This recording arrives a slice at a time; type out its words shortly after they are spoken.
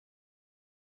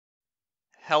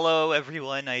Hello,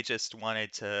 everyone. I just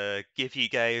wanted to give you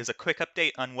guys a quick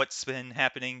update on what's been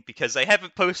happening because I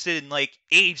haven't posted in like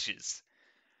ages.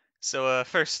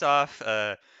 First off,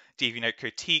 DeviantArt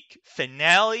Critique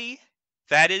finale.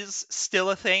 That is still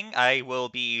a thing. I will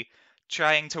be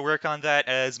trying to work on that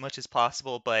as much as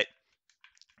possible, but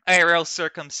IRL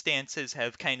circumstances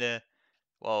have kind of,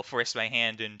 well, forced my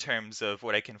hand in terms of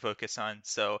what I can focus on.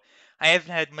 So I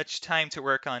haven't had much time to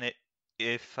work on it,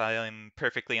 if I'm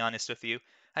perfectly honest with you.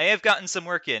 I have gotten some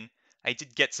work in. I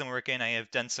did get some work in. I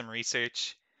have done some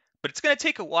research. But it's going to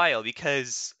take a while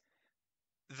because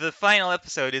the final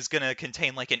episode is going to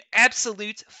contain like an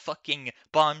absolute fucking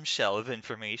bombshell of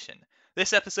information.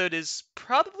 This episode is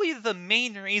probably the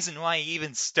main reason why I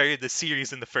even started the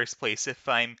series in the first place, if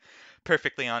I'm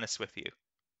perfectly honest with you.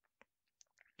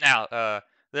 Now,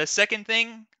 the second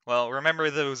thing, well, remember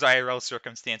those IRL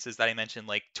circumstances that I mentioned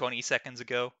like 20 seconds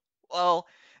ago? Well,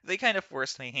 they kind of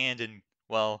forced my hand, and,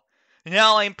 well,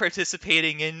 now I'm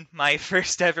participating in my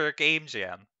first ever game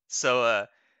jam. Yeah,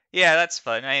 that's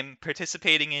fun. I'm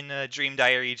participating in Dream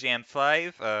Diary Jam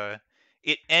 5.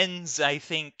 It ends, I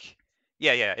think,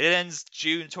 yeah, it ends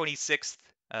June 26th.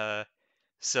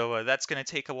 That's gonna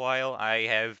take a while.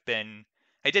 I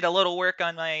did a little work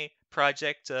on my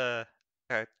project a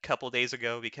couple days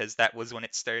ago because that was when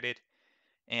it started,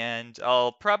 and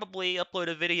I'll probably upload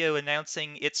a video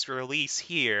announcing its release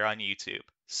here on YouTube.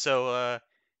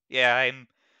 Yeah,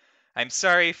 I'm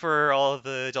sorry for all of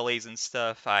the delays and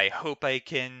stuff. I hope I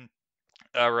can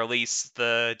release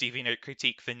the DeviantArt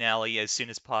Critique finale as soon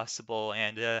as possible,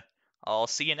 and I'll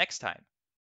see you next time.